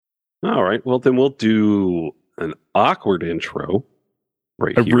All right. Well, then we'll do an awkward intro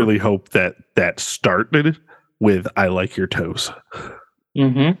right I here. really hope that started with "I like your toes."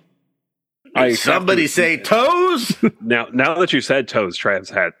 Mm-hmm. Somebody say toes. Now that you said toes,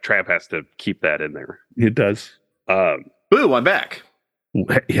 Trav has to keep that in there. It does. Boo, I'm back.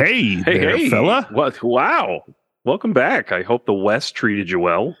 Hey, there, fella. What? Wow. Welcome back. I hope the West treated you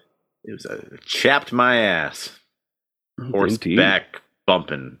well. It was chapped my ass. Horseback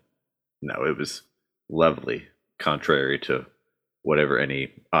bumping. No, it was lovely, contrary to whatever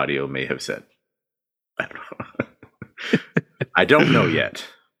any audio may have said. I don't know. I don't know yet.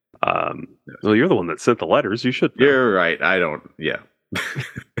 Well, you're the one that sent the letters. You should know. You're right. I don't. Yeah.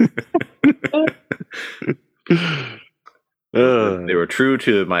 They were true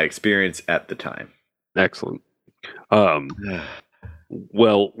to my experience at the time. Excellent.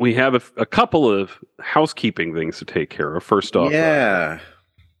 Well, we have a couple of housekeeping things to take care of. First off,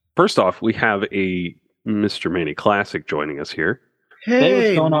 we have a Mr. Manny Classic joining us here.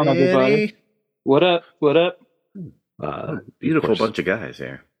 Hey, what's going on, everybody? What up? What up? Beautiful bunch of guys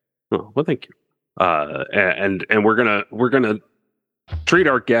here. Oh, well, thank you. And we're gonna treat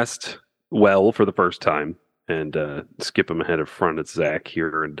our guest well for the first time and skip him ahead of front. It's Zach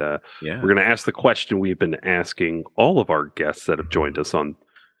here, and we're gonna ask the question we've been asking all of our guests that have joined us on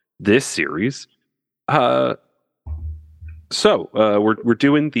this series. So we're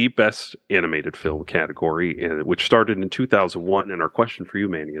doing the best animated film category, which started in 2001. And our question for you,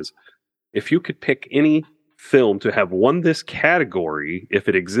 Manny, is if you could pick any film to have won this category if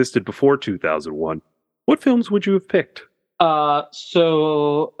it existed before 2001, what films would you have picked?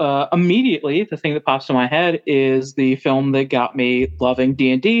 So immediately the thing that pops in my head is the film that got me loving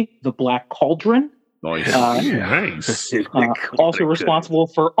D&D, The Black Cauldron. Nice. Nice. Also responsible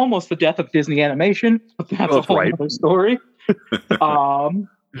for almost the death of Disney animation, but that's a whole other story.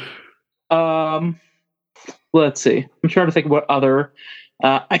 Let's see. I'm trying to think what other.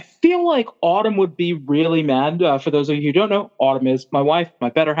 I feel like Autumn would be really mad. For those of you who don't know, Autumn is my wife, my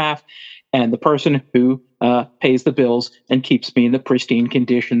better half, and the person who pays the bills and keeps me in the pristine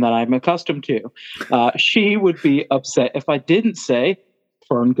condition that I'm accustomed to. She would be upset if I didn't say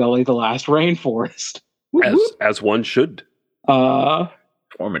Fern Gully, The Last Rainforest. As one should.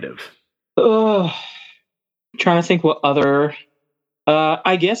 Formative. Trying to think what other.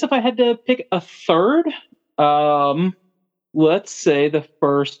 I guess if I had to pick a third, let's say the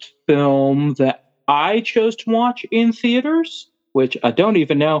first film that I chose to watch in theaters, which I don't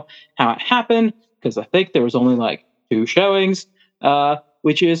even know how it happened, because I think there was only like 2 showings,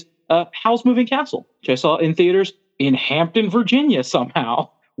 which is Howl's Moving Castle, which I saw in theaters in Hampton, Virginia somehow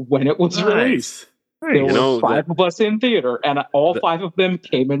when it was released. There were 5 of us in theater, and all 5 of them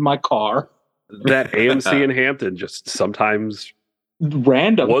came in my car. That AMC in Hampton just sometimes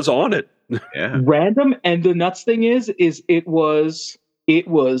random was on it. Yeah. Random, and the nuts thing is it was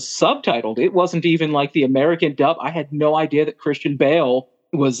subtitled. It wasn't even like the American dub. I had no idea that Christian Bale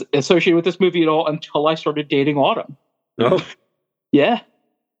was associated with this movie at all until I started dating Autumn. Oh, yeah.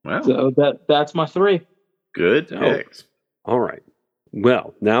 Wow. So that's my 3. Good picks. All right.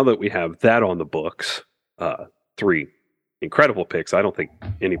 Well, now that we have that on the books, 3 incredible picks. I don't think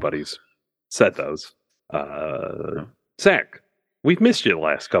anybody's said those. Zach, we've missed you the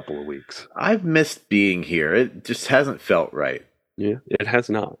last couple of weeks. I've missed being here. It just hasn't felt right. Yeah, it has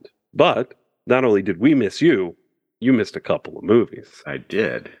not. But not only did we miss you, you missed a couple of movies. I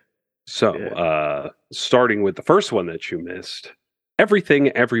did. So, starting with the first one that you missed, Everything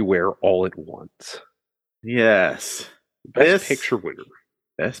Everywhere All at Once. Yes. Best Picture winner.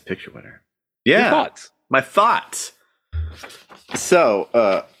 Best Picture winner. Yeah. Your thoughts? My thoughts.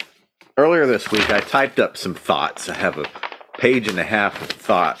 So, earlier this week, I typed up some thoughts. I have a page and a half of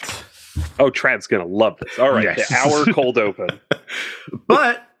thoughts. Oh, Trav's going to love this. All right, yes. The hour cold open.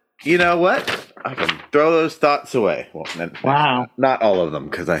 But, you know what? I can throw those thoughts away. Well, wow. Not all of them,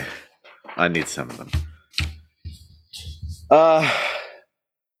 because I need some of them.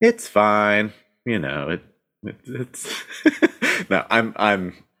 It's fine. You know, it's no,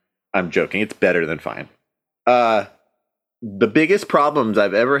 I'm joking. It's better than fine. The biggest problems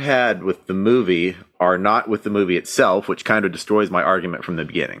I've ever had with the movie are not with the movie itself, which kind of destroys my argument from the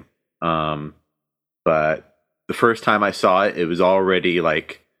beginning. But the first time I saw it, it was already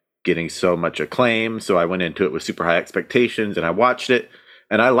like getting so much acclaim. So I went into it with super high expectations, and I watched it,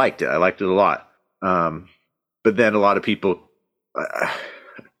 and I liked it. I liked it a lot. But then a lot of people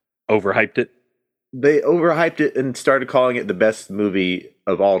overhyped it. They overhyped it and started calling it the best movie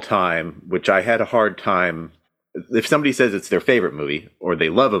of all time, which I had a hard time. If somebody says it's their favorite movie or they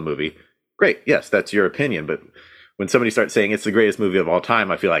love a movie, great. Yes, that's your opinion. But when somebody starts saying it's the greatest movie of all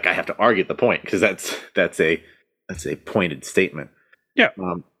time, I feel like I have to argue the point because that's a pointed statement. Yeah.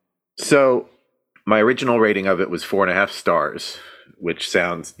 So my original rating of it was 4.5 stars, which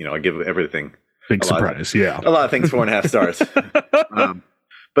sounds, I give everything big surprise. Yeah, a lot of things 4.5 stars.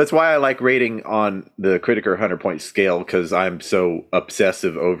 But it's why I like rating on the Critiker 100-point scale, because I'm so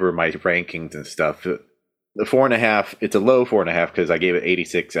obsessive over my rankings and stuff. The 4.5, it's a low 4.5 because I gave it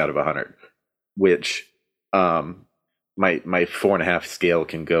 86 out of 100, which my 4.5 scale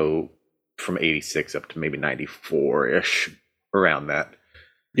can go from 86 up to maybe 94-ish, around that.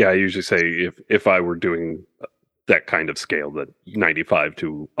 Yeah, I usually say if I were doing that kind of scale, that 95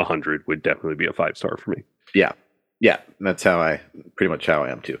 to 100 would definitely be a 5-star for me. Yeah. Yeah, that's pretty much how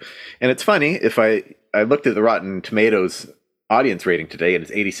I am too. And it's funny, if I looked at the Rotten Tomatoes audience rating today, and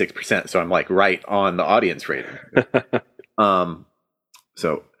it's 86%, so I'm like right on the audience rating.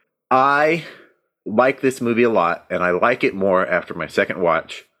 So I like this movie a lot, and I like it more after my second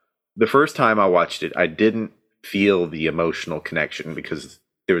watch. The first time I watched it, I didn't feel the emotional connection because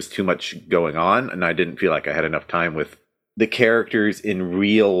there was too much going on, and I didn't feel like I had enough time with the characters in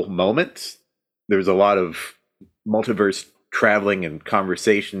real moments. There was a lot of multiverse traveling and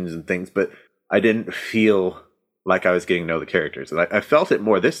conversations and things, but I didn't feel like I was getting to know the characters. And I felt it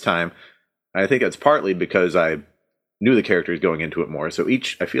more this time. I think it's partly because I knew the characters going into it more. So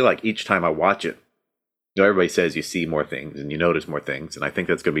I feel like each time I watch it, everybody says you see more things and you notice more things, and I think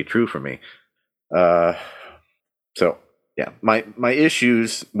that's going to be true for me. So yeah, my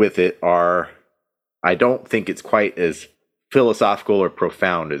issues with it are, I don't think it's quite as philosophical or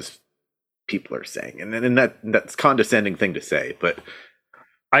profound as people are saying, and that's condescending thing to say, but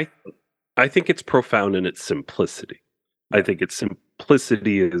I think it's profound in its simplicity. I think its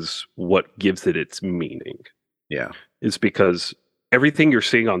simplicity is what gives it its meaning. Yeah, it's because everything you're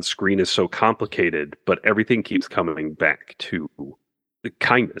seeing on screen is so complicated, but everything keeps coming back to the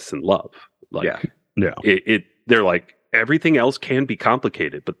kindness and love. Like, yeah. They're like, everything else can be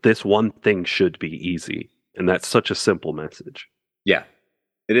complicated, but this one thing should be easy, and that's such a simple message. Yeah,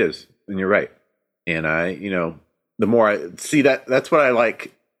 it is. And you're right. And the more I see that's what I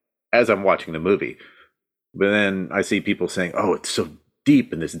like as I'm watching the movie. But then I see people saying, oh, it's so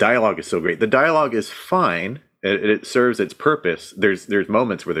deep and this dialogue is so great. The dialogue is fine. It serves its purpose. There's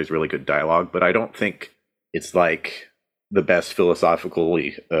moments where there's really good dialogue, but I don't think it's like the best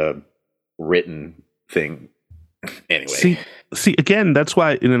philosophically written thing. Anyway. See, again, that's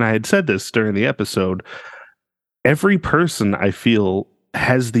why, and I had said this during the episode, every person I feel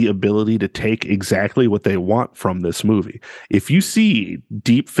has the ability to take exactly what they want from this movie. If you see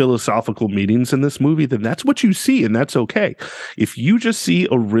deep philosophical meanings in this movie, then that's what you see, and that's okay. If you just see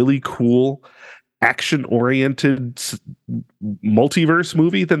a really cool action-oriented multiverse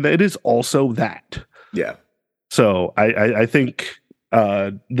movie, then it is also that. Yeah. So I think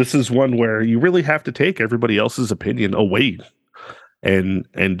this is one where you really have to take everybody else's opinion away and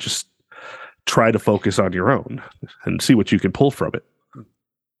just try to focus on your own and see what you can pull from it.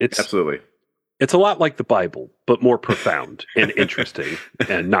 Absolutely. It's a lot like the Bible, but more profound and interesting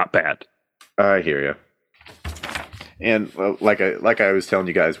and not bad. I hear you. And like I was telling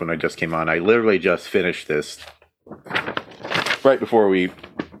you guys when I just came on, I literally just finished this right before we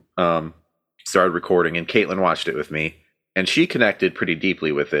started recording, and Caitlin watched it with me, and she connected pretty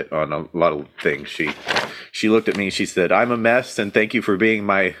deeply with it on a lot of things. She looked at me, she said, "I'm a mess, and thank you for being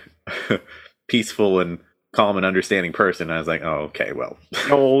my peaceful and calm and understanding person." And I was like, oh, okay, well.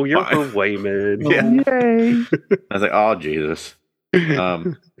 Oh, you're her Wayman. Yeah. Yay. I was like, oh, Jesus.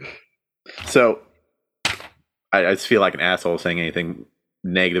 So I just feel like an asshole saying anything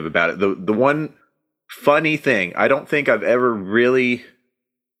negative about it. The one funny thing, I don't think I've ever really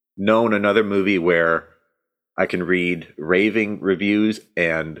known another movie where I can read raving reviews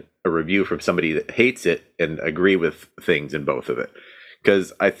and a review from somebody that hates it and agree with things in both of it.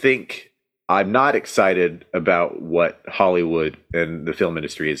 Because I think I'm not excited about what Hollywood and the film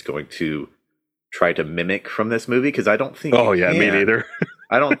industry is going to try to mimic from this movie, because I don't think. Oh yeah, me neither.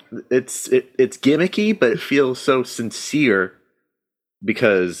 I don't. It's gimmicky, but it feels so sincere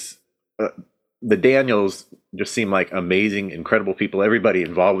because the Daniels just seem like amazing, incredible people. Everybody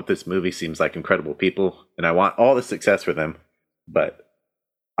involved with this movie seems like incredible people, and I want all the success for them. But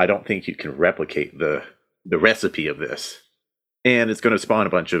I don't think you can replicate the recipe of this, and it's going to spawn a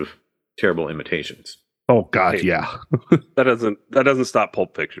bunch of terrible imitations. Oh God, yeah. that doesn't stop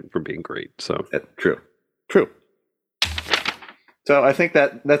Pulp Fiction from being great. So true. So I think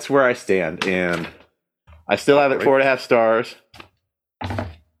that's where I stand, and I still have it 4.5 stars.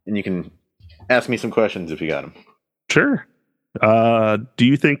 And you can ask me some questions if you got them. Sure. Do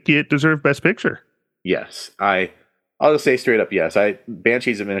you think it deserved Best Picture? Yes, I I'll just say straight up, yes.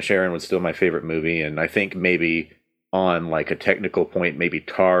 Banshees of Inisherin was still my favorite movie, and I think maybe on like a technical point, maybe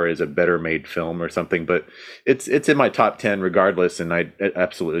Tar is a better made film or something, but it's in my top 10 regardless, and I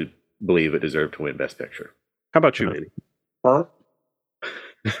absolutely believe it deserved to win Best Picture. How about you, Manny? Huh?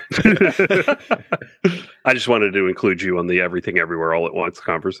 I just wanted to include you on the Everything Everywhere All at Once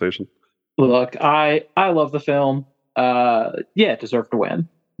conversation. Look, I love the film. It deserved to win.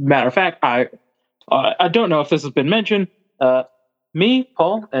 Matter of fact, I don't know if this has been mentioned. Me,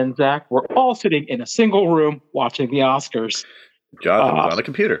 Paul, and Zach were all sitting in a single room watching the Oscars. Jonathan was on a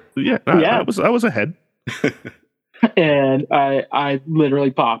computer. I was ahead. And I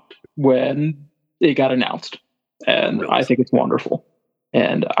literally popped when it got announced. And I think it's wonderful.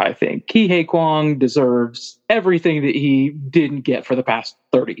 And I think Ke Kwang deserves everything that he didn't get for the past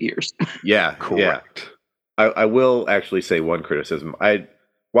 30 years. Yeah, correct. Yeah. I will actually say one criticism.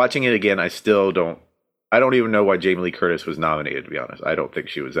 Watching it again, I don't even know why Jamie Lee Curtis was nominated, to be honest. I don't think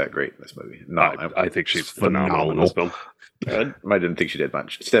she was that great in this movie. No, I think she's phenomenal in this film. I didn't think she did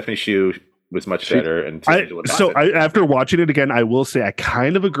much. Stephanie Hsu was much better. And after watching it again, I will say I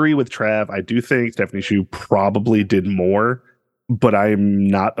kind of agree with Trav. I do think Stephanie Hsu probably did more, but I'm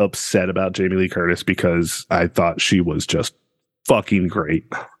not upset about Jamie Lee Curtis because I thought she was just fucking great.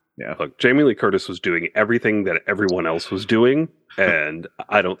 Yeah, look, Jamie Lee Curtis was doing everything that everyone else was doing, and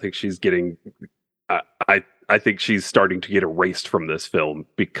I don't think she's getting. I think she's starting to get erased from this film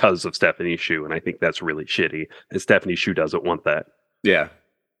because of Stephanie Hsu, and I think that's really shitty. And Stephanie Hsu doesn't want that. Yeah,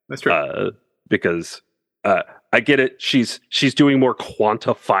 that's true. Because I get it. She's doing more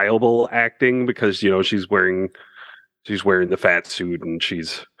quantifiable acting because she's wearing the fat suit and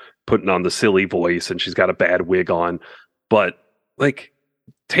she's putting on the silly voice and she's got a bad wig on. But like,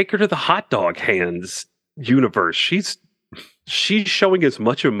 take her to the hot dog hands universe. She's showing as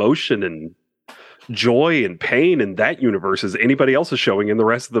much emotion and joy and pain in that universe as anybody else is showing in the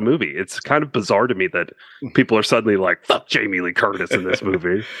rest of the movie. It's kind of bizarre to me that people are suddenly like, fuck Jamie Lee Curtis in this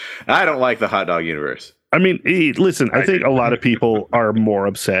movie. I don't like the hot dog universe. I mean, listen, I think a lot of people are more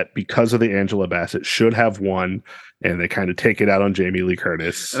upset because of the Angela Bassett should have won, and they kind of take it out on Jamie Lee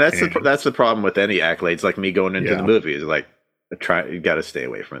Curtis. And that's the problem with any accolades, like me going into the movie. Is like, you got to stay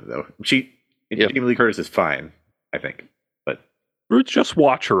away from it, though. Jamie Lee Curtis is fine, I think. But just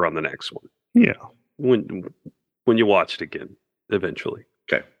watch her on the next one. Yeah. When you watch it again, eventually.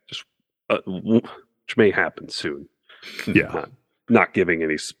 Okay. Just which may happen soon. Yeah. Not giving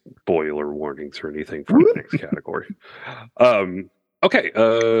any spoiler warnings or anything for the next category. Okay.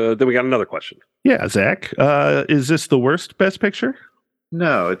 Then we got another question. Yeah, Zach. Is this the worst Best Picture?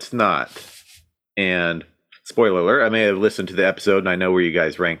 No, it's not. And spoiler alert, I may have listened to the episode and I know where you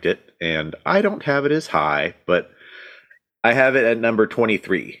guys ranked it, and I don't have it as high, but I have it at number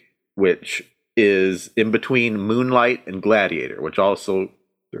 23, which is in between Moonlight and Gladiator, which also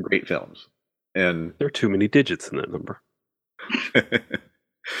are great films. And there are too many digits in that number.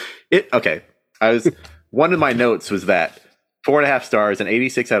 Okay. One of my notes was that 4.5 stars and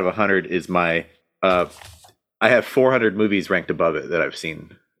 86 out of 100 is my. I have 400 movies ranked above it that I've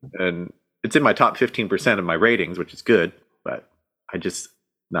seen, and it's in my top 15% of my ratings, which is good, but I just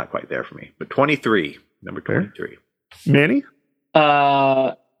not quite there for me. But 23, number 23. Manny?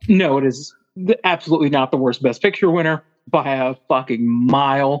 No, it is absolutely not the worst Best Picture winner by a fucking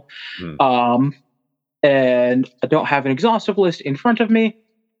mile. And I don't have an exhaustive list in front of me.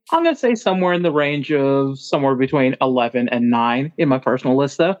 I'm going to say somewhere in the range of somewhere between 11 and 9 in my personal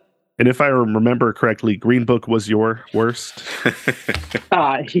list, though. And if I remember correctly, Green Book was your worst.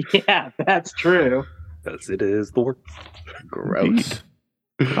 Yeah, that's true. Yes, it is the worst. Gross.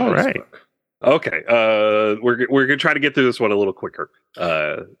 All right. Okay. We're going to try to get through this one a little quicker.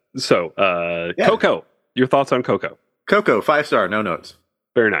 Coco, your thoughts on Coco? Coco, 5-star, no notes.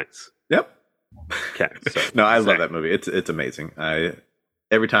 Very nice. Yep. Okay. So, no, I love that movie. It's amazing.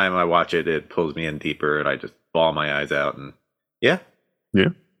 Every time I watch it, it pulls me in deeper, and I just bawl my eyes out. And yeah.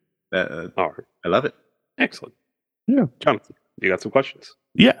 All right. I love it. Excellent. Yeah, Jonathan, you got some questions?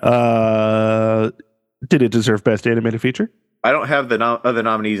 Yeah. Did it deserve Best Animated Feature? I don't have the other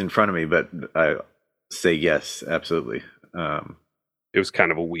nominees in front of me, but I say yes, absolutely. It was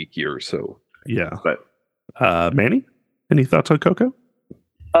kind of a weak year, so yeah. But Manny, any thoughts on Coco?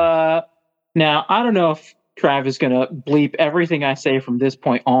 Now, I don't know if Trav is going to bleep everything I say from this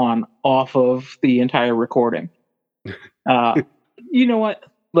point on off of the entire recording. You know what?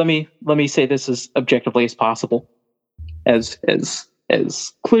 Let me say this as objectively as possible, as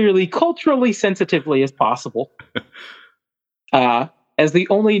clearly culturally sensitively as possible. As the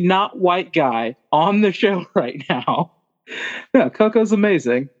only not white guy on the show right now, No, Coco's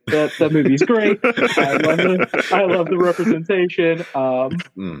amazing. That movie's great. I love the representation.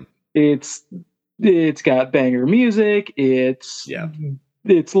 It's got banger music. It's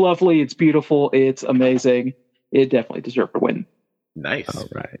lovely. It's beautiful. It's amazing. It definitely deserved to win. Nice. All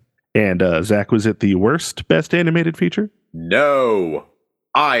right. And Zach, was it the worst best animated feature? No.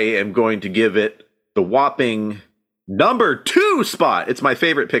 I am going to give it the whopping number 2 spot. It's my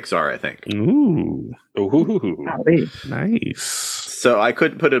favorite Pixar, I think. Ooh. Nice. So I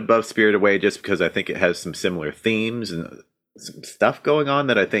couldn't put it above Spirited Away just because I think it has some similar themes and some stuff going on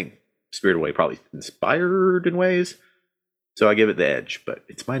that I think Spirited Away probably inspired in ways. So I give it the edge, but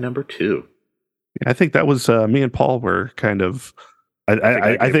it's my number 2. I think that was me and Paul were kind of.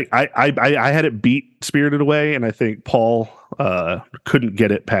 I think I had it beat Spirited Away, and I think Paul couldn't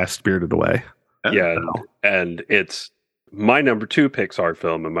get it past Spirited Away. Yeah, and it's my number 2 Pixar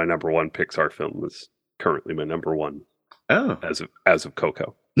film, and my number 1 Pixar film is currently my number 1. Oh, as of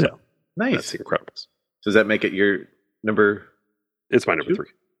Coco. So, yeah, nice. That's The Incredibles. So does that make it your number? It's my number 3.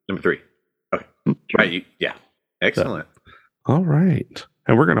 Number 3. Okay. Right. Yeah. Excellent. So, all right,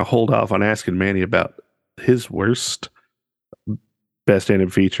 and we're gonna hold off on asking Manny about his worst best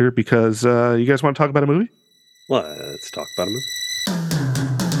animated feature because you guys want to talk about a movie? Let's talk about a movie.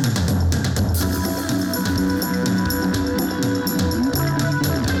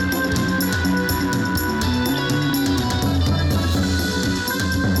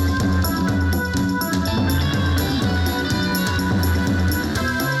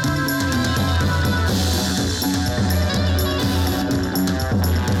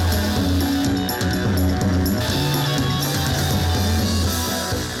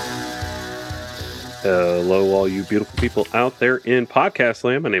 Hello, all you beautiful people out there in podcast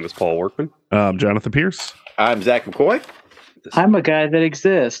land. My name is Paul Workman. Jonathan Pierce. I'm Zach McCoy. I'm a guy that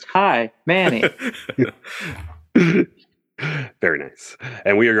exists. Hi, Manny. Very nice.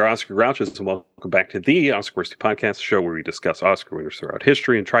 And we are your Oscar Grouches, and welcome back to the Oscar Worst Podcast, show where we discuss Oscar winners throughout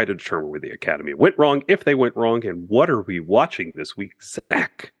history and try to determine where the Academy went wrong, if they went wrong, and what are we watching this week,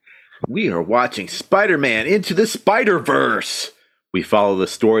 Zach? We are watching Spider-Man Into the Spiderverse. We follow the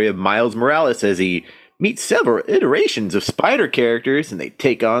story of Miles Morales as he meets several iterations of Spider characters and they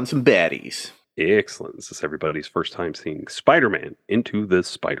take on some baddies. Excellent. This is everybody's first time seeing Spider-Man Into the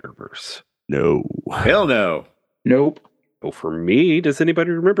Spiderverse. No. Hell no. Nope. Oh, for me, does anybody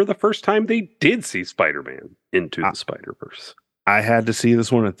remember the first time they did see Spider-Man Into the Spiderverse? I had to see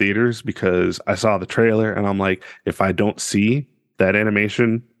this one in theaters because I saw the trailer and I'm like, if I don't see that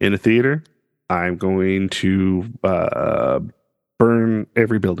animation in a theater, I'm going to burn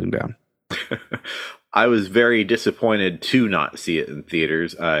every building down. I was very disappointed to not see it in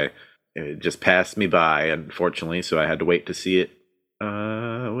theaters. It just passed me by, unfortunately, so I had to wait to see it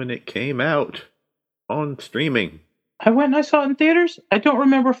when it came out on streaming. I went and I saw it in theaters. I don't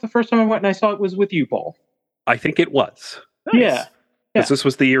remember if the first time I went and I saw it was with you, Paul. I think it was. Nice. Yeah. Because this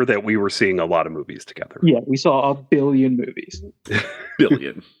was the year that we were seeing a lot of movies together. Yeah, we saw 1 billion movies.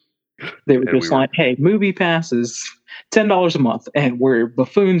 Billion. They were just like, hey, movie pass is $10 a month, and we're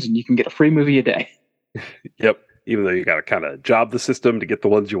buffoons, and you can get a free movie a day. Yep. Even though you got to kind of job the system to get the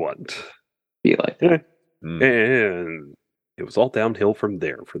ones you want. Be like that. And it was all downhill from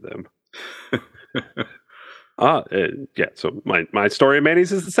there for them. Yeah. So my story of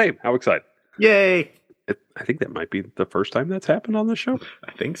Manny's is the same. How excited! Yay! I think that might be the first time that's happened on the show.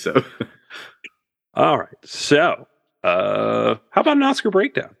 I think so. All right. So, how about an Oscar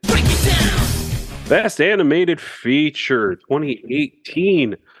breakdown? Break it down! Best Animated Feature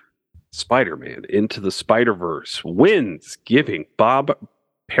 2018. Spider-Man Into the Spiderverse wins, giving Bob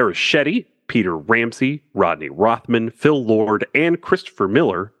Persichetti, Peter Ramsey, Rodney Rothman, Phil Lord, and Christopher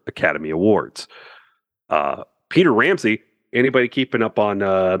Miller Academy Awards. Peter Ramsey, anybody keeping up on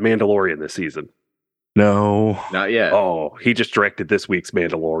Mandalorian this season? No. Not yet. Oh, he just directed this week's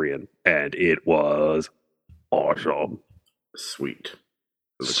Mandalorian, and it was awesome. Sweet.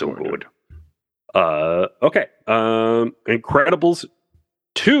 So good. Okay. Incredibles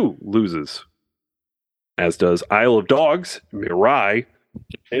 2 loses, as does Isle of Dogs, Mirai,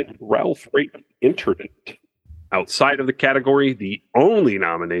 and Ralph Breaks Internet. Outside of the category, the only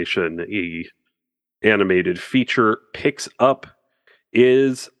nomination the animated feature picks up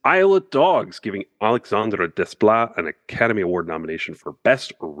is Isle of Dogs, giving Alexandre Desplat an Academy Award nomination for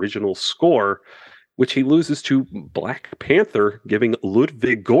Best Original Score, which he loses to Black Panther, giving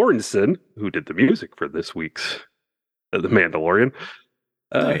Ludwig Göransson, who did the music for this week's The Mandalorian,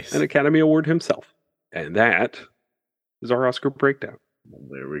 nice. An Academy Award himself. And that is our Oscar breakdown.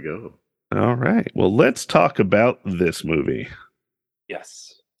 There we go. All right. Well, let's talk about this movie.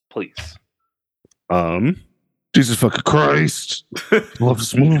 Yes, please. Jesus fucking Christ. I love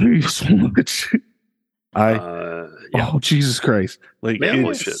this movie so much. Oh, Jesus Christ. Like,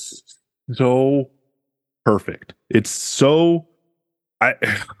 it's so perfect. It's so,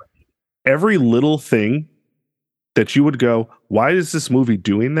 every little thing that you would go, why is this movie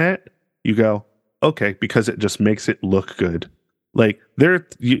doing that? You go, okay, because it just makes it look good. Like, there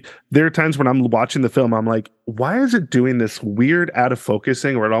are times when I'm watching the film, I'm like, why is it doing this weird out of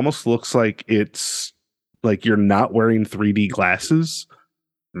focusing where it almost looks like it's like you're not wearing 3D glasses?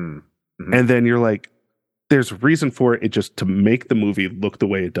 Mm-hmm. And then you're like, there's a reason for it. It just to make the movie look the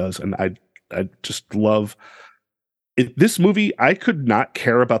way it does. And I just love it. This movie, I could not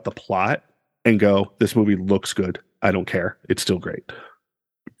care about the plot and go, this movie looks good. I don't care. It's still great.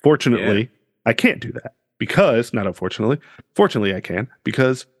 Fortunately, I can't do that because, not unfortunately, fortunately I can,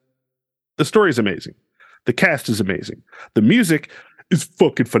 because the story is amazing. The cast is amazing. The music is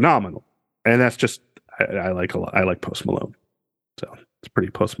fucking phenomenal. And that's just, I like a lot. I like Post Malone. So it's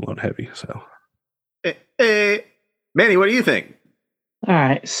pretty Post Malone heavy. So, hey, Manny, what do you think? All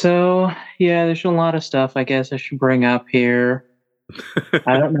right. So, yeah, there's a lot of stuff I guess I should bring up here.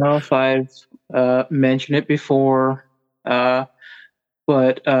 I don't know if I've mentioned it before, but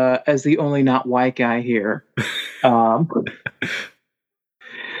as the only not white guy here,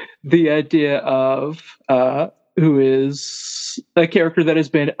 the idea of who is a character that has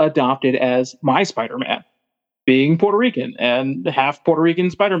been adopted as my Spider-Man, being Puerto Rican and half Puerto Rican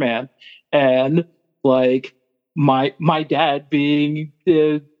Spider-Man, and like my dad being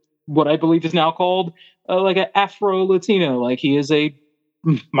what I believe is now called like an Afro-Latino, like he is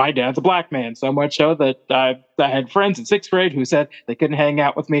my dad's a black man, so much so that I had friends in 6th grade who said they couldn't hang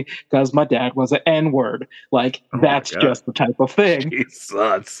out with me because my dad was an N-word. Like, that's just the type of thing.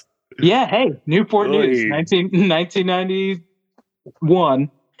 Jesus. Yeah, hey, Newport News,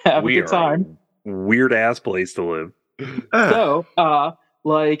 1991. Have a good time. Weird ass place to live. So,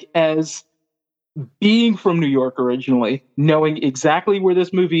 like, as being from New York originally, knowing exactly where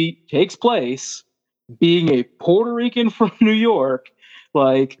this movie takes place, being a Puerto Rican from New York,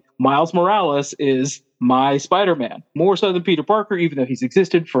 like, Miles Morales is my Spider-Man. More so than Peter Parker, even though he's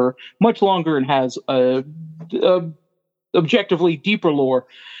existed for much longer and has a objectively deeper lore.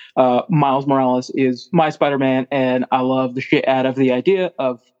 Miles Morales is my Spider-Man, and I love the shit out of the idea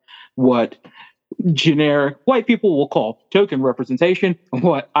of what generic white people will call token representation,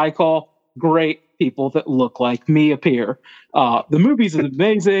 what I call great people that look like me appear. The movie's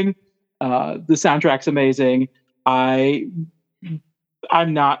amazing. The soundtrack's amazing.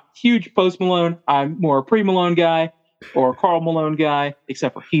 I'm not huge Post Malone. I'm more a Pre-Malone guy or a Carl Malone guy,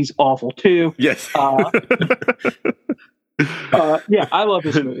 except for he's awful too. Yes. Yeah, I love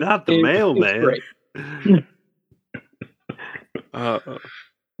this movie. Not the mailman.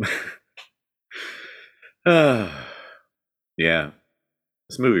 Yeah,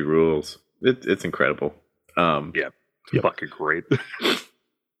 this movie rules. It's incredible. Yeah, fucking great.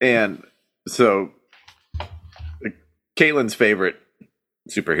 And so, Caitlin's favorite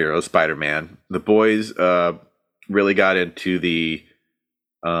superhero, Spider-Man. The boys really got into the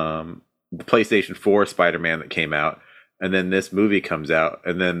PlayStation 4 Spider-Man that came out, and then this movie comes out,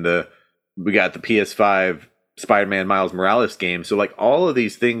 and then we got the PS5 Spider-Man Miles Morales game. So like all of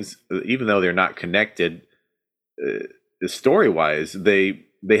these things, even though they're not connected story-wise, they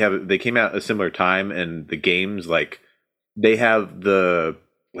came out at a similar time, and the games, like, they have the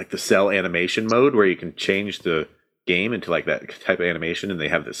cell animation mode where you can change the game into like that type of animation, and they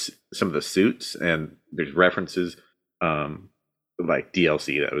have some of the suits, and there's references like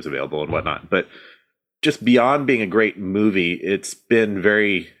DLC that was available and whatnot. But just beyond being a great movie, it's been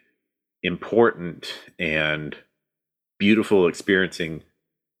very important and beautiful experiencing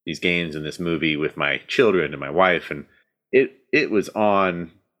these games in this movie with my children and my wife, and it was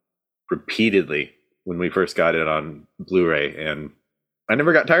on repeatedly when we first got it on Blu-ray, and I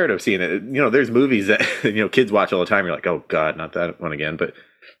never got tired of seeing it. You know, there's movies that kids watch all the time. You're like, oh God, not that one again. But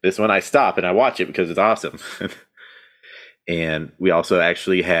this one, I stop and I watch it because it's awesome. And we also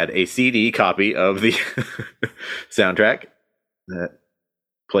actually had a CD copy of the soundtrack that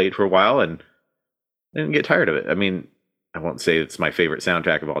played for a while, and I didn't get tired of it. I mean, I won't say it's my favorite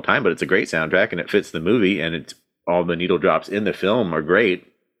soundtrack of all time, but it's a great soundtrack, and it fits the movie, and it's all the needle drops in the film are great.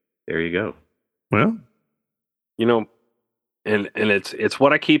 There you go. Well, and it's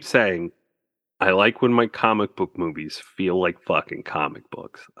what I keep saying. I like when my comic book movies feel like fucking comic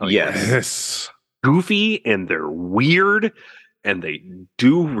books. Like, yes. Goofy, and they're weird, and they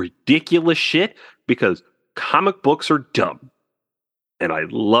do ridiculous shit because comic books are dumb. And I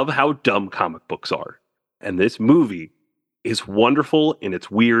love how dumb comic books are. And this movie is wonderful and it's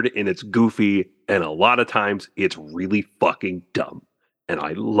weird and it's goofy, and a lot of times it's really fucking dumb. And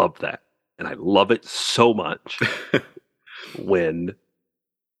I love that. And I love it so much when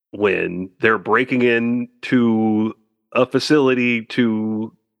they're breaking into a facility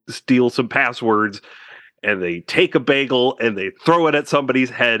to steal some passwords, and they take a bagel and they throw it at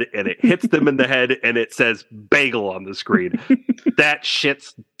somebody's head and it hits them in the head and it says bagel on the screen. That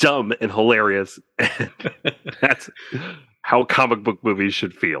shit's dumb and hilarious. And that's how comic book movies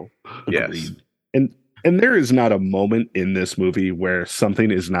should feel. Yes. And there is not a moment in this movie where something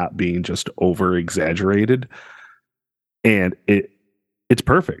is not being just over exaggerated. And it's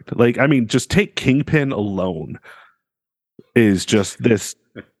perfect. Like, I mean, just take Kingpin alone is just this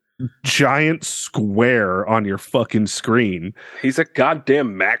giant square on your fucking screen. He's a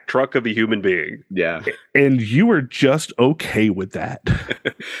goddamn Mack truck of a human being. Yeah. And you are just okay with that.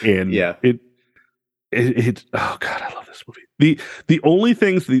 And yeah. It oh god, I love this movie. The only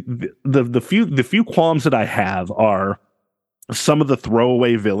things the few qualms that I have are some of the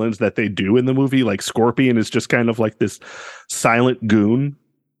throwaway villains that they do in the movie. Like Scorpion is just kind of like this silent goon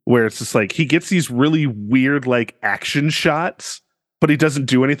where it's just like he gets these really weird like action shots, but he doesn't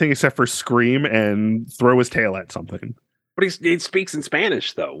do anything except for scream and throw his tail at something. But he speaks in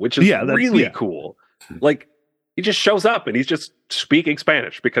Spanish though, which is really cool. Like he just shows up and he's just speaking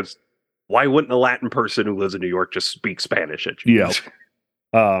Spanish because why wouldn't a Latin person who lives in New York just speak Spanish at you?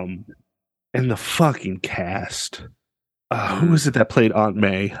 Yeah. And the fucking cast. Who is it that played Aunt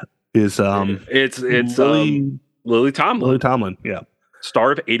May? It's Lily Tomlin. Lily Tomlin, yeah.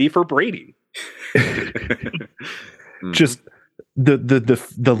 Star of 80 for Brady. Just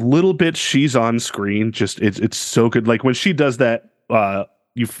the little bit she's on screen, just it's so good. Like when she does that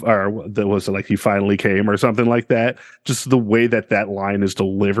you finally came or something like that, just the way that line is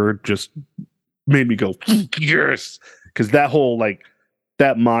delivered just made me go yes, because that whole like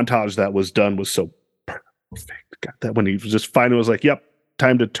that montage that was done was so perfect. Got that when he just finally was like, yep,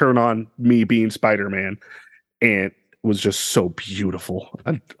 time to turn on me being Spider-Man, and it was just so beautiful.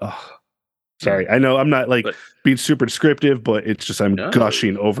 Sorry, I know I'm not like being super descriptive, but it's just I'm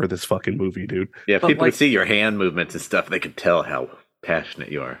gushing over this fucking movie, dude. Yeah, if people could see your hand movements and stuff, they could tell how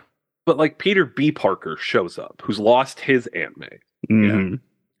passionate you are. But like Peter B. Parker shows up, who's lost his Aunt May. Mm-hmm.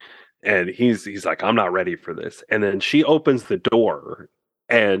 And he's like, I'm not ready for this. And then she opens the door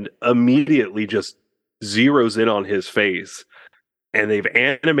and immediately just zeroes in on his face. And they've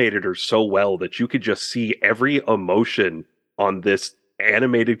animated her so well that you could just see every emotion on this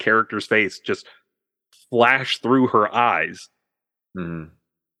animated character's face just flash through her eyes. Mm-hmm.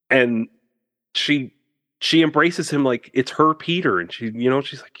 And she embraces him like it's her Peter, and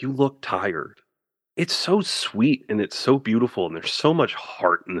she's like, you look tired. It's so sweet and it's so beautiful, and there's so much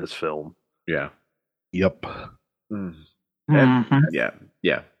heart in this film. Yeah. Yep. Mm-hmm. And,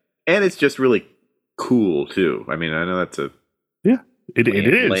 yeah. And it's just really cool too. I mean, I know that's a it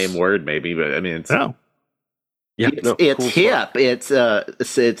is lame word maybe, but I mean it's Yeah, it's cool hip.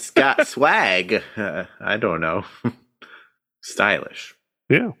 It's got swag. I don't know. Stylish.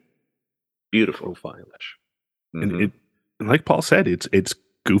 Yeah. Beautiful. Stylish. Mm-hmm. And like Paul said, it's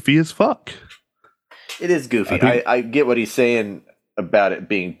goofy as fuck. It is goofy. I get what he's saying about it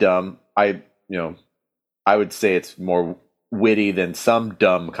being dumb. I would say it's more witty than some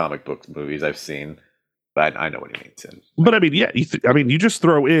dumb comic book movies I've seen, but I know what he means. But I mean, yeah, you just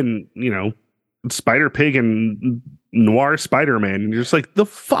throw in, Spider-Pig and Noir Spider-Man, and you're just like, the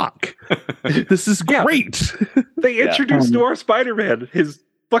fuck? This is great. They introduced Noir Spider-Man. His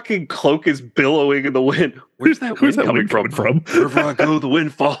fucking cloak is billowing in the wind. Where's that wind coming from? Wherever I go, the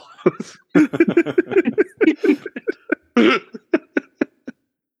wind follows.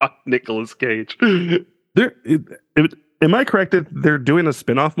 Nicolas Cage. Am I correct that they're doing a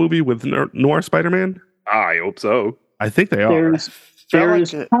spin-off movie with Noir Spider-Man? I hope so. I think they are. There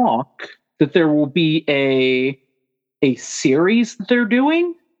is talk that there will be a series that they're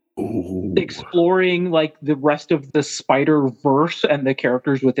doing. Ooh. Exploring like the rest of the Spider-Verse and the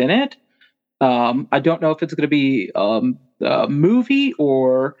characters within it. I don't know if it's going to be a movie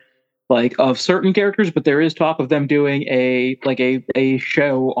or like of certain characters, but there is talk of them doing a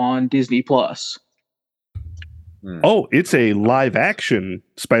show on Disney Plus. Oh, it's a live action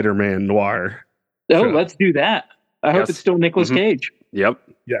Spider-Man Noir. Oh, let's do that. I hope it's still Nicolas Cage. Yep.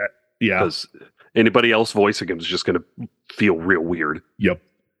 Yeah. Because anybody else voicing him is just going to feel real weird. Yep.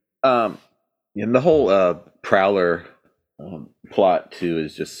 And the whole Prowler plot too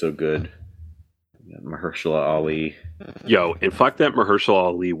is just so good. Mahershala Ali. Yo, and fuck that Mahershala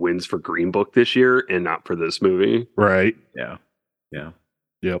Ali wins for Green Book this year and not for this movie. Right. Yeah.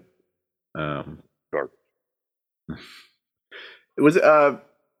 Yep. Dark. was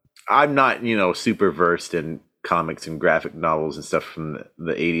I'm not, super versed in comics and graphic novels and stuff from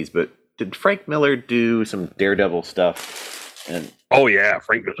the 80s, but did Frank Miller do some Daredevil stuff? And oh yeah,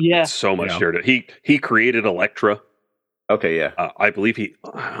 Frank Miller did so much Daredevil. He created Elektra. Okay, yeah. I believe he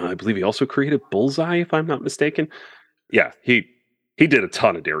also created Bullseye, if I'm not mistaken. Yeah, he did a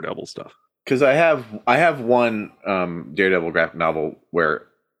ton of Daredevil stuff. Because I have one Daredevil graphic novel where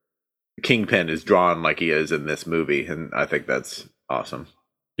Kingpin is drawn like he is in this movie, and I think that's awesome.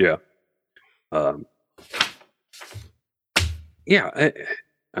 Yeah. Yeah.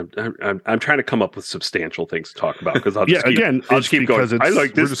 I'm trying to come up with substantial things to talk about because I'll just keep going. I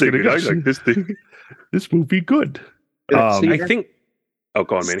like this thing. I like this thing. This movie good. I think. Oh,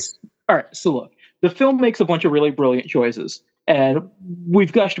 go on, Manny. All right. So look, the film makes a bunch of really brilliant choices, and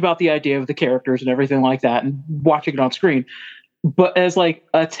we've gushed about the idea of the characters and everything like that, and watching it on screen. But as like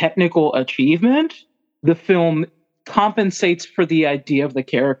a technical achievement, the film compensates for the idea of the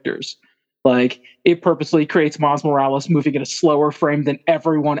characters. Like, it purposely creates Miles Morales moving at a slower frame than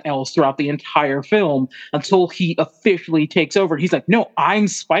everyone else throughout the entire film until he officially takes over. He's like, no, I'm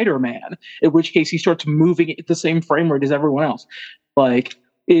Spider-Man. In which case he starts moving at the same frame rate as everyone else. Like,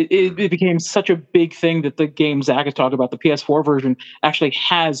 it became such a big thing that the game Zach has talked about, the PS4 version, actually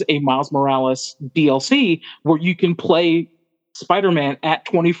has a Miles Morales DLC where you can play Spider-Man at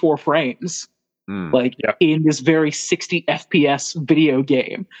 24 frames. In this very 60 FPS video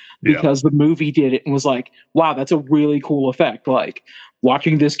game, because the movie did it and was like, wow, that's a really cool effect. Like,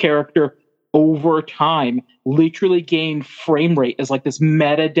 watching this character over time literally gain frame rate as like this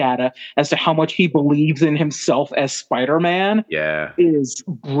metadata as to how much he believes in himself as Spider-Man is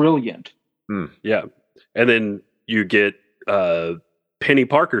brilliant. Yeah. And then you get Penny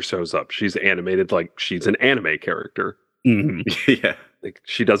Parker shows up. She's animated like she's an anime character. Yeah. Like,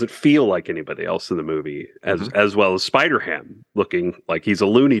 she doesn't feel like anybody else in the movie, as well as Spider-Ham looking like he's a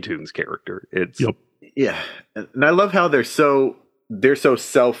Looney Tunes character. It's yeah, and I love how they're so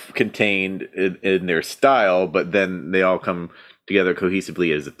self-contained in their style, but then they all come together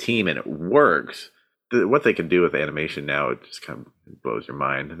cohesively as a team, and it works. What they can do with animation now, it just kind of blows your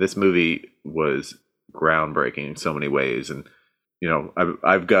mind. This movie was groundbreaking in so many ways, and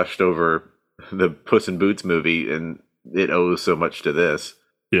I've gushed over the Puss in Boots movie, and it owes so much to this.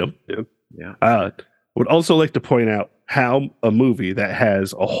 Yeah. Would also like to point out how a movie that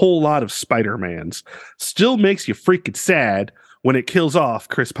has a whole lot of Spider-Mans still makes you freaking sad when it kills off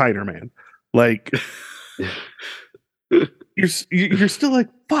Chris Spider-Man. Like, you're still like,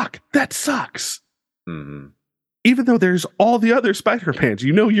 fuck, that sucks. Mm-hmm. Even though there's all the other Spider-Mans,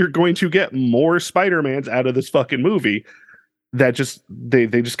 you're going to get more Spider-Mans out of this fucking movie. That just they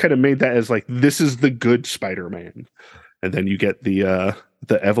just kind of made that as like, this is the good Spider-Man, and then you get the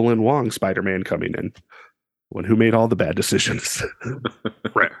Evelyn Wong Spider-Man coming in, one who made all the bad decisions.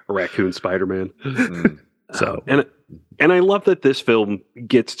 Raccoon Spider-Man. So and I love that this film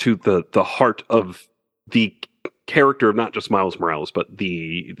gets to the heart of the character of not just Miles Morales, but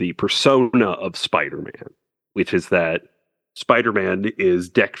the persona of Spider-Man, which is that Spider-Man is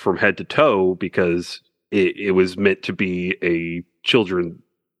decked from head to toe because it was meant to be a children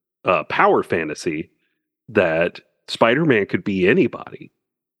power fantasy that Spider-Man could be anybody.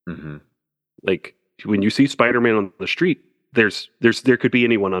 Mm-hmm. Like, when you see Spider-Man on the street, there could be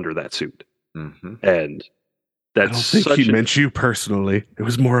anyone under that suit. Mm-hmm. And that's I don't think he meant you personally. It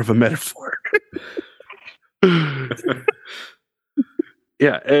was more of a metaphor.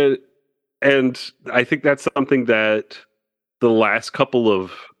 Yeah, and I think that's something that the last couple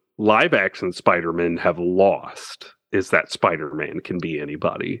of live action Spider-Man have lost, is that Spider-Man can be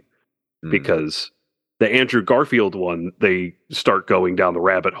anybody. Because the Andrew Garfield one, they start going down the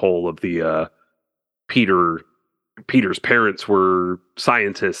rabbit hole of the Peter's parents were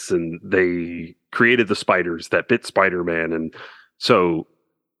scientists and they created the spiders that bit Spider-Man, and so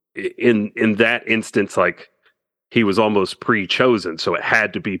in that instance, like, he was almost pre-chosen, so it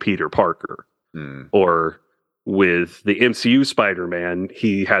had to be Peter Parker. Or with the MCU Spider-Man,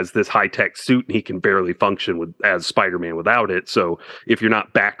 he has this high-tech suit and he can barely function as Spider-Man without it. So if you're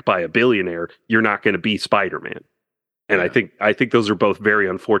not backed by a billionaire, you're not going to be Spider-Man. And I think those are both very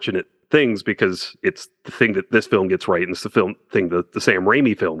unfortunate things, because it's the thing that this film gets right, and it's the thing that the Sam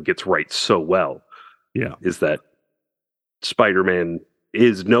Raimi film gets right so well. Yeah, is that Spider-Man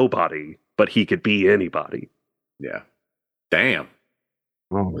is nobody, but he could be anybody. Yeah. Damn.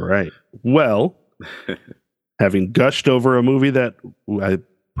 All right. Well, having gushed over a movie that I'm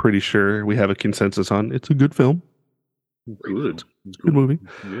pretty sure we have a consensus on, it's a good film. Good. It's a good movie.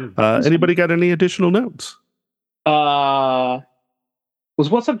 Anybody got any additional notes? Was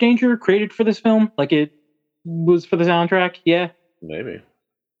What's Up Danger created for this film? Like, it was for the soundtrack? Yeah. Maybe.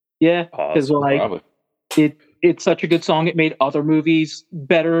 Yeah, because Probably. it's such a good song. It made other movies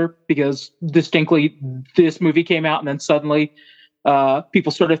better because distinctly this movie came out and then suddenly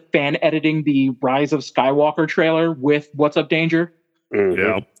people started fan editing the Rise of Skywalker trailer with "What's Up, Danger."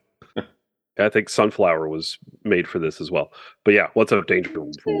 Yeah. I think Sunflower was made for this as well. But yeah, What's Up, Danger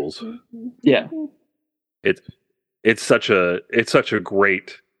rules. Yeah, it's such a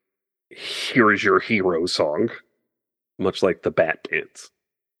great "Here Is Your Hero" song, much like the Bat Dance.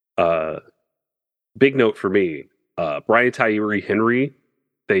 Big note for me, Brian Tyree Henry,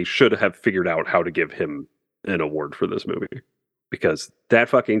 they should have figured out how to give him an award for this movie. Because that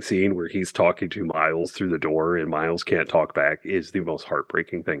fucking scene where he's talking to Miles through the door and Miles can't talk back is the most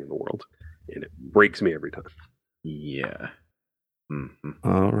heartbreaking thing in the world. And it breaks me every time. Yeah. Mm-hmm.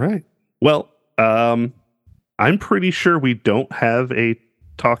 All right. Well, I'm pretty sure we don't have a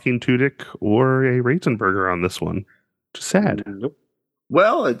talking Tudyk or a Raisenburger on this one. Just sad. Nope.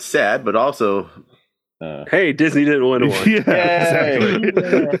 Well, it's sad, but also... hey, Disney didn't win a one. Yeah, exactly.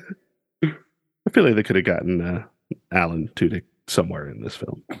 I feel like they could have gotten Alan Tudyk somewhere in this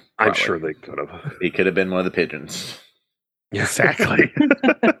film. I'm sure they could have. He could have been one of the pigeons. Exactly.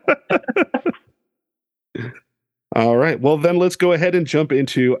 All right. Well, then let's go ahead and jump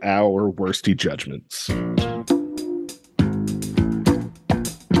into our worsty judgments.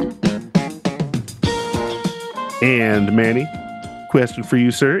 And Manny, question for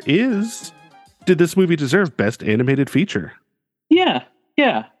you, sir, is: did this movie deserve Best Animated Feature? Yeah.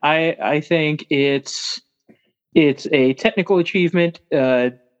 I think it's a technical achievement.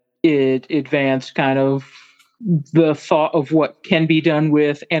 It advanced kind of the thought of what can be done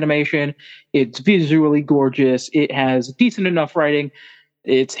with animation. It's visually gorgeous. It has decent enough writing.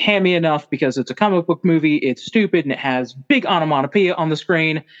 It's hammy enough because it's a comic book movie. It's stupid and it has big onomatopoeia on the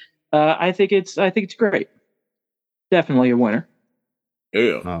screen. I think it's great. Definitely a winner.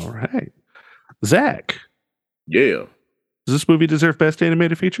 Yeah. All right. Zach. Yeah. Does this movie deserve Best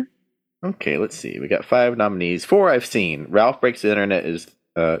Animated Feature? Okay, let's see. We got 5 nominees. 4 I've seen. Ralph Breaks the Internet is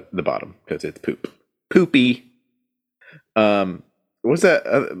the bottom because it's poopy. Was that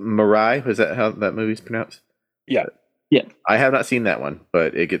Mirai? Was that how that movie's pronounced? Yeah. I have not seen that one,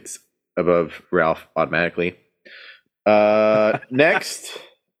 but it gets above Ralph automatically. Next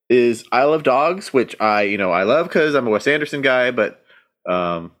is Isle of Dogs, which I love because I'm a Wes Anderson guy, but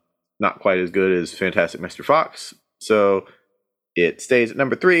not quite as good as Fantastic Mr. Fox. So it stays at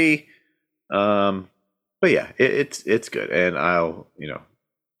number 3. But yeah, it's good, and I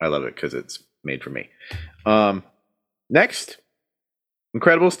love it because it's made for me. Next,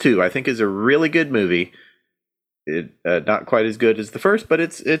 Incredibles 2, I think, is a really good movie. It not quite as good as the first, but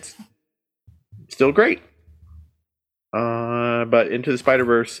it's still great. But Into the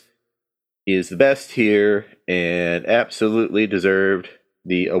Spiderverse is the best here and absolutely deserved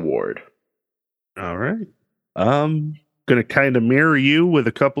the award. All right. Gonna kind of mirror you with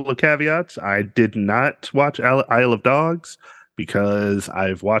a couple of caveats. I did not watch Isle of Dogs because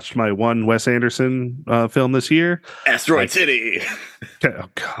I've watched my one Wes Anderson film this year, Asteroid City. Oh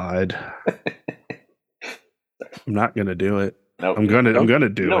God. I'm not gonna do it. Nope. I'm gonna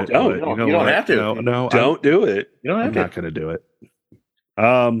do No, it. no, but no, you know you don't what? have to. No, Don't do it. You don't have I'm to. not gonna do it.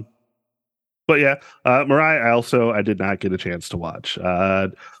 But yeah, Mariah, I did not get a chance to watch.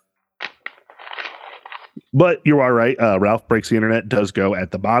 But you are right. Ralph Breaks the Internet does go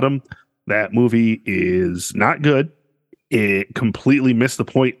at the bottom. That movie is not good. It completely missed the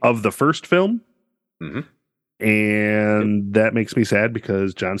point of the first film. Mm-hmm. And that makes me sad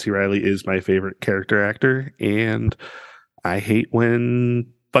because John C. Reilly is my favorite character actor. And I hate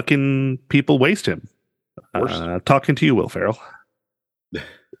when fucking people waste him. Talking to you, Will Ferrell.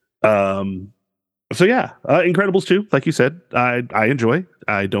 So yeah, Incredibles 2, like you said, I enjoy.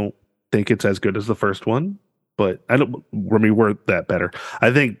 I don't think it's as good as the first one, but let me word that better. I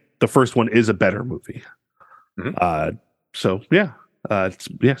think the first one is a better movie. Mm-hmm. So yeah,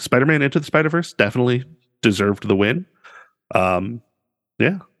 Spider-Man Into the Spiderverse definitely deserved the win.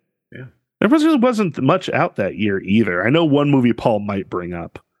 Yeah. There wasn't much out that year either. I know one movie Paul might bring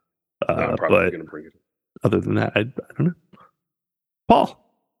up, I'm probably going to bring it. Other than that, I don't know. Paul.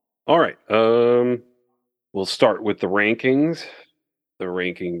 All right. We'll start with the rankings. The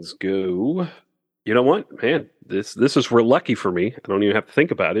rankings go. You know what, man? This is real lucky for me. I don't even have to think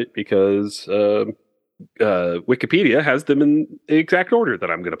about it because Wikipedia has them in the exact order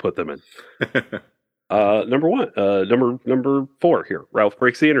that I'm going to put them in. Number 1, number 4 here. Ralph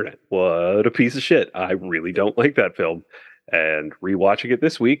Breaks the Internet. What a piece of shit! I really don't like that film, and rewatching it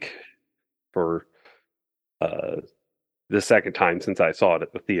this week for the second time since I saw it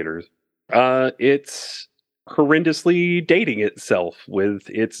at the theaters. It's horrendously dating itself with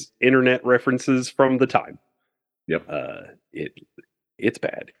its internet references from the time. Yep. It's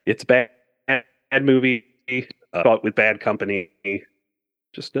bad. It's bad movie, but with bad company.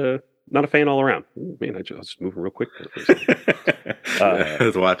 Just not a fan all around. Man, I was just moving real quick. I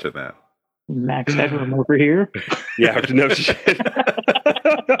was watching that. Max Headroom over here. Yeah, no shit.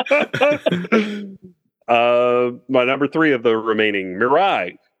 My number 3 of the remaining,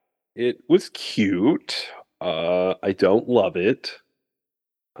 Mirai. It was cute. I don't love it,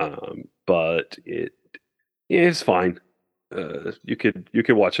 but it is fine. You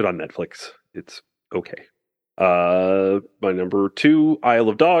could watch it on Netflix. It's okay. My number 2, Isle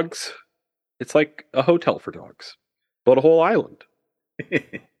of Dogs. It's like a hotel for dogs, but a whole island.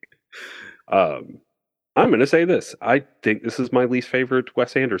 I'm going to say this. I think this is my least favorite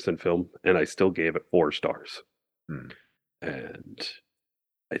Wes Anderson film, and I still gave it 4 stars. And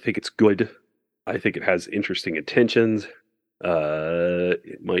I think it's good. I think it has interesting intentions.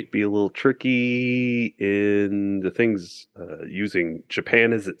 It might be a little tricky in the things using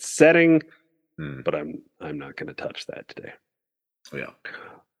Japan as its setting, but I'm not going to touch that today. Yeah.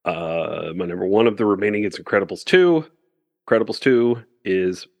 My number 1 of the remaining is Incredibles 2. Incredibles 2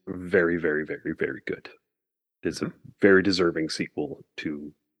 is very, very, very, very good. It is a very deserving sequel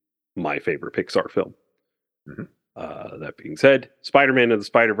to my favorite Pixar film. That being said, Spider-Man and the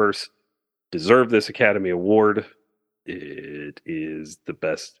Spiderverse deserve this Academy Award. It is the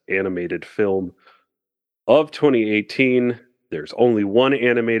best animated film of 2018. There's only one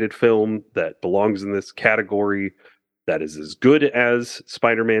animated film that belongs in this category that is as good as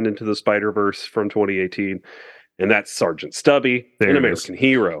Spider-Man Into the Spider-Verse from 2018, and that's Sergeant Stubby, an American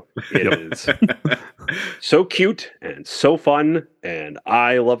Hero. It is so cute and so fun, and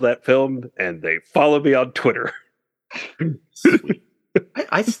I love that film, and they follow me on Twitter. Sweet.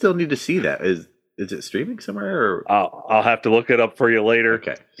 I still need to see that. Is it streaming somewhere? Or? I'll have to look it up for you later.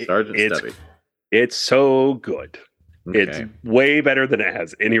 Okay, Sergeant Stubby. It's so good. Okay. It's way better than it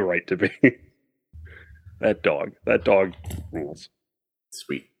has any right to be. That dog rules.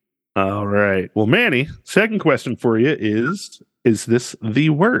 Sweet. All right. Well, Manny, second question for you is this the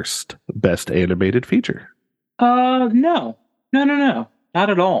worst best animated feature? No, not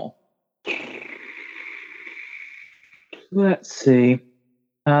at all. Let's see.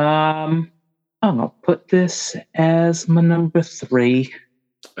 I'm gonna put this as my number 3.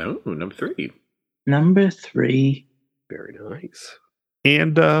 Oh, number 3. Number 3. Very nice.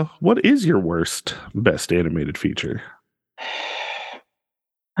 And what is your worst best animated feature?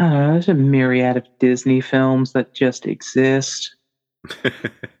 There's a myriad of Disney films that just exist.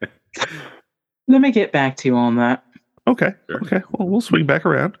 Let me get back to you on that. Okay. Sure. Okay. Well, we'll swing back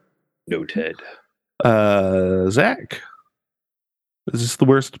around. Noted. Zach, is this the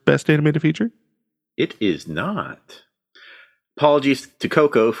worst best animated feature? It is not. Apologies to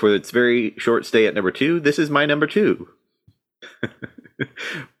Coco for its very short stay at number 2. This is my number 2.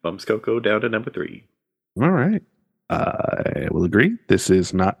 Bumps Coco down to number 3. All right. I will agree. This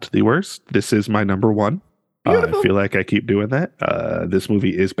is not the worst. This is my number 1. I feel like I keep doing that. This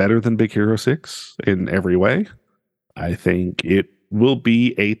movie is better than Big Hero 6 in every way. I think it will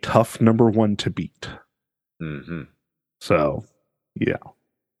be a tough number 1 to beat. Mm-hmm. So, yeah.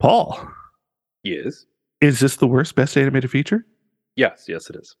 Paul. Yes. Is this the worst best animated feature? Yes,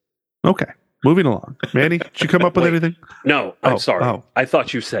 it is. Okay. Moving along. Manny, did you come up with anything? No, I'm Oh, sorry. oh. I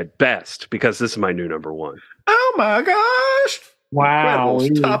thought you said best because this is my new number 1. Oh my gosh! Wow.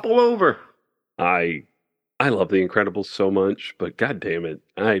 Incredibles topple over. I love The Incredibles so much, but god damn it,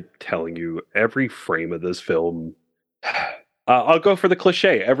 I'm telling you, every frame of this film. I'll go for the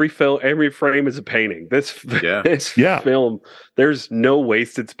cliche. Every frame is a painting. This film, there's no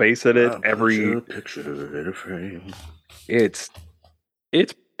wasted space in it. Every picture in a frame. It's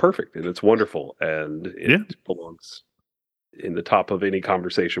perfect and it's wonderful, and it belongs in the top of any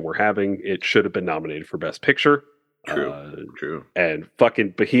conversation we're having. It should have been nominated for Best Picture. True. And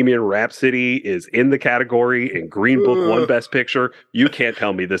fucking Bohemian Rhapsody is in the category, and Green Book won Best Picture. You can't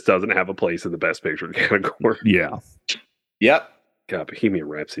tell me this doesn't have a place in the Best Picture category. Yeah. Yep. God, Bohemian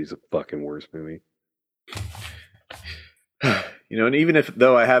Rhapsody is a fucking worst movie. And even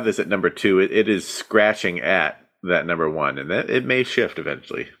though I have this at number 2, it is scratching at that number 1, and that it may shift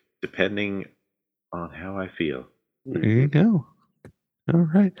eventually, depending on how I feel. There you go. All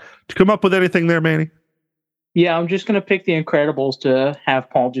right. Did you come up with anything there, Manny? Yeah, I'm just gonna pick The Incredibles to have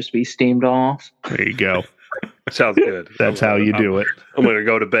Paul just be steamed off. There you go. Sounds good. That's how you do it. I'm going to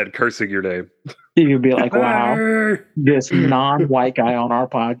go to bed cursing your name. You'd be like, wow, this non-white guy on our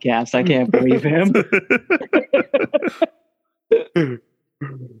podcast. I can't believe him.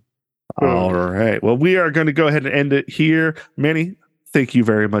 All right. Well, we are going to go ahead and end it here. Manny, thank you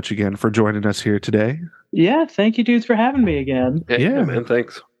very much again for joining us here today. Yeah, thank you, dudes, for having me again. Yeah, man,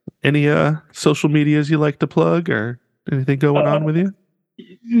 thanks. Any social medias you like to plug or anything going on with you?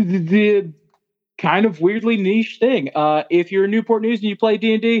 The kind of weirdly niche thing. If you're in Newport News and you play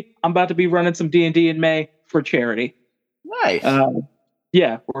D&D, I'm about to be running some D&D in May for charity. Nice.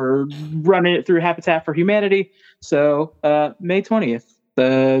 Yeah, we're running it through Habitat for Humanity. So May 20th,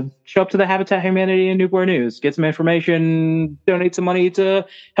 show up to the Habitat Humanity in Newport News, get some information, donate some money to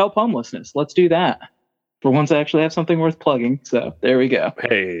help homelessness. Let's do that. For once, I actually have something worth plugging. So there we go.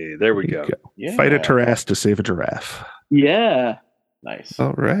 Hey, there we go. Yeah. Fight a terrace to save a giraffe. Yeah. Nice.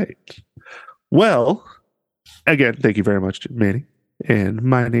 All right. Well, again, thank you very much, Manny. And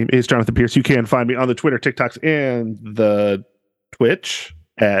my name is Jonathan Pierce. You can find me on the Twitter, TikToks, and the Twitch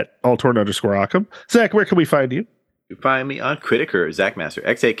at @Altorn_Occam. Zach, where can we find you? You can find me on Critiker, Zachmaster,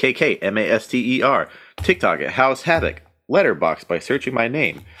 XAKKMASTER, TikTok at House Havoc, Letterboxd by searching my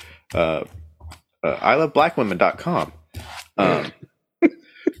name, ILoveBlackWomen.com.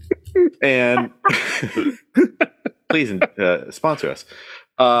 And please sponsor us.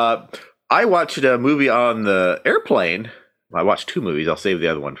 I watched a movie on the airplane. I watched 2 movies. I'll save the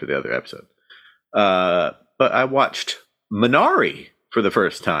other one for the other episode. But I watched Minari for the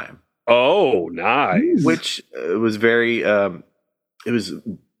first time. Oh, nice. Which was very, it was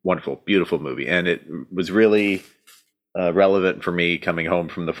wonderful, beautiful movie. And it was really relevant for me coming home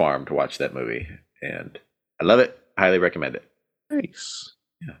from the farm to watch that movie. And I love it. Highly recommend it. Nice.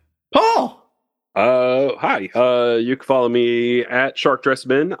 Yeah. Paul! Hi. You can follow me at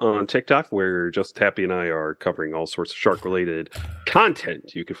SharkDressMen on TikTok, where Just Happy and I are covering all sorts of shark-related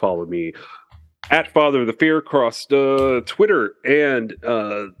content. You can follow me at Father of the Fear across Twitter and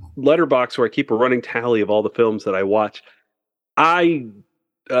Letterboxd, where I keep a running tally of all the films that I watch. I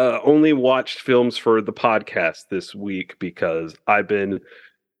only watched films for the podcast this week because I've been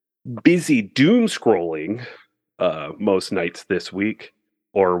busy doom scrolling most nights this week,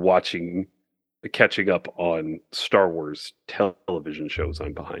 or catching up on Star Wars television shows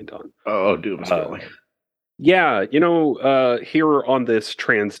I'm behind on. Oh, doom scrolling. Yeah, here on this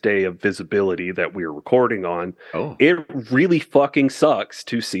trans day of visibility that we're recording on, it really fucking sucks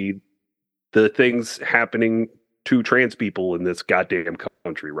to see the things happening to trans people in this goddamn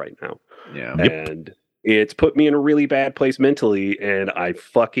country right now. Yeah. And it's put me in a really bad place mentally, and I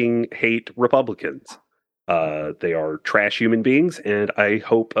fucking hate Republicans. They are trash human beings, and I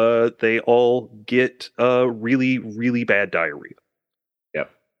hope they all get really, really bad diarrhea.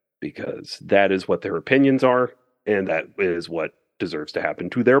 Yep. Because that is what their opinions are, and that is what deserves to happen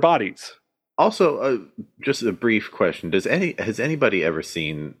to their bodies. Also, just a brief question: has anybody ever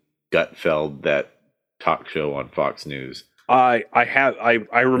seen Gutfeld, that talk show on Fox News? I have.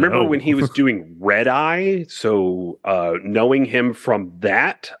 I remember when he was doing Red Eye. So knowing him from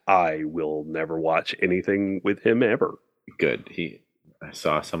that, I will never watch anything with him ever. Good. I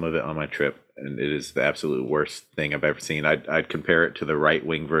saw some of it on my trip, and it is the absolute worst thing I've ever seen. I'd compare it to the right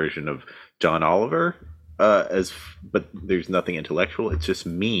wing version of John Oliver, but there's nothing intellectual. It's just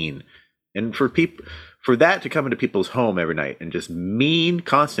mean, and for that to come into people's home every night and just mean,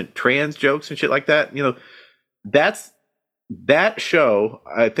 constant trans jokes and shit like that, that show,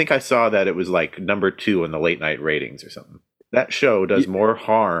 I think I saw that it was like number 2 in the late night ratings or something. That show does more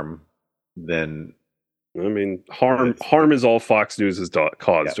harm than... I mean, harm is all Fox News has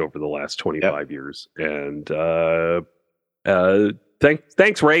caused over the last 25 years. And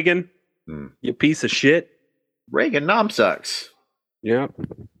thanks, Reagan, you piece of shit. Reagan nom sucks. Yeah.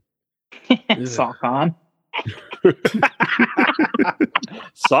 Sock on.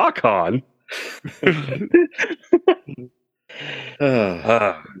 Sock on?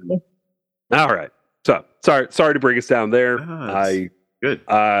 All right. So sorry to bring us down there.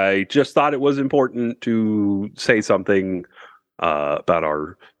 I just thought it was important to say something about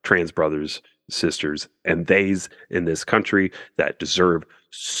our trans brothers, sisters, and theys in this country that deserve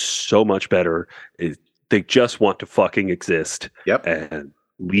so much better. They just want to fucking exist. Yep. And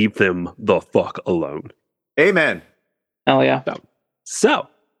leave them the fuck alone. Amen. Hell yeah. So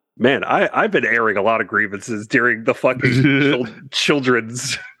man, I've been airing a lot of grievances during the fucking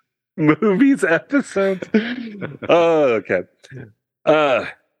children's movies episodes. Okay.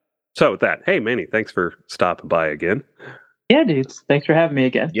 So with that, hey Manny, thanks for stopping by again. Yeah, dudes. Thanks for having me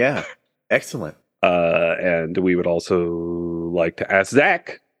again. Yeah. Excellent. And we would also like to ask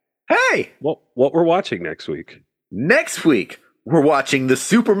Zach, hey, what we're watching next week. Next week, we're watching the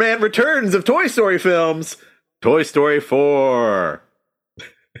Superman Returns of Toy Story films. Toy Story 4.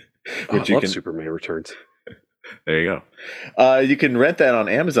 I love Superman Returns. There you go. You can rent that on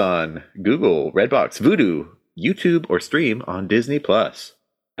Amazon, Google, Redbox, Vudu, YouTube, or stream on Disney Plus.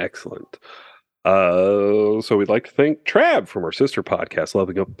 Excellent. So we'd like to thank Trav from our sister podcast,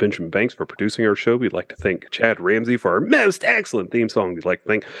 Loving Up Benjamin Banks, for producing our show. We'd like to thank Chad Ramsey for our most excellent theme song. We'd like to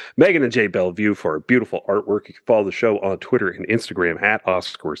thank Megan and Jay Bellevue for our beautiful artwork. You can follow the show on Twitter and Instagram at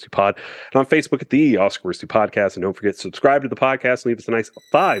OscarWorstyPod, and on Facebook at the Oscar Podcast. And don't forget to subscribe to the podcast and leave us a nice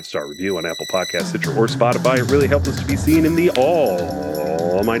 5-star review on Apple Podcasts, Stitcher, or Spotify. It really helps us to be seen in the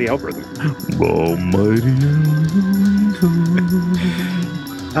almighty algorithm.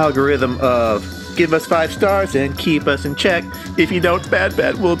 Algorithm of give us 5 stars and keep us in check. If you don't,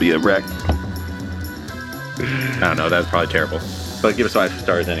 bad will be a wreck. I don't know, that's probably terrible. But give us 5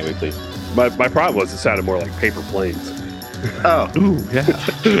 stars anyway, please. My problem was it sounded more like Paper Planes. Oh. Ooh, yeah.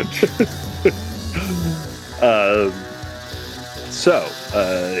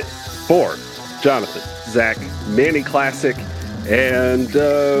 For Jonathan, Zach, Manny Classic, and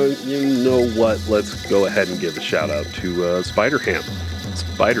you know what? Let's go ahead and give a shout out to Spiderham,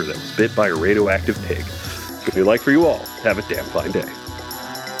 spider that was bit by a radioactive pig. Good luck for you all. Have a damn fine day.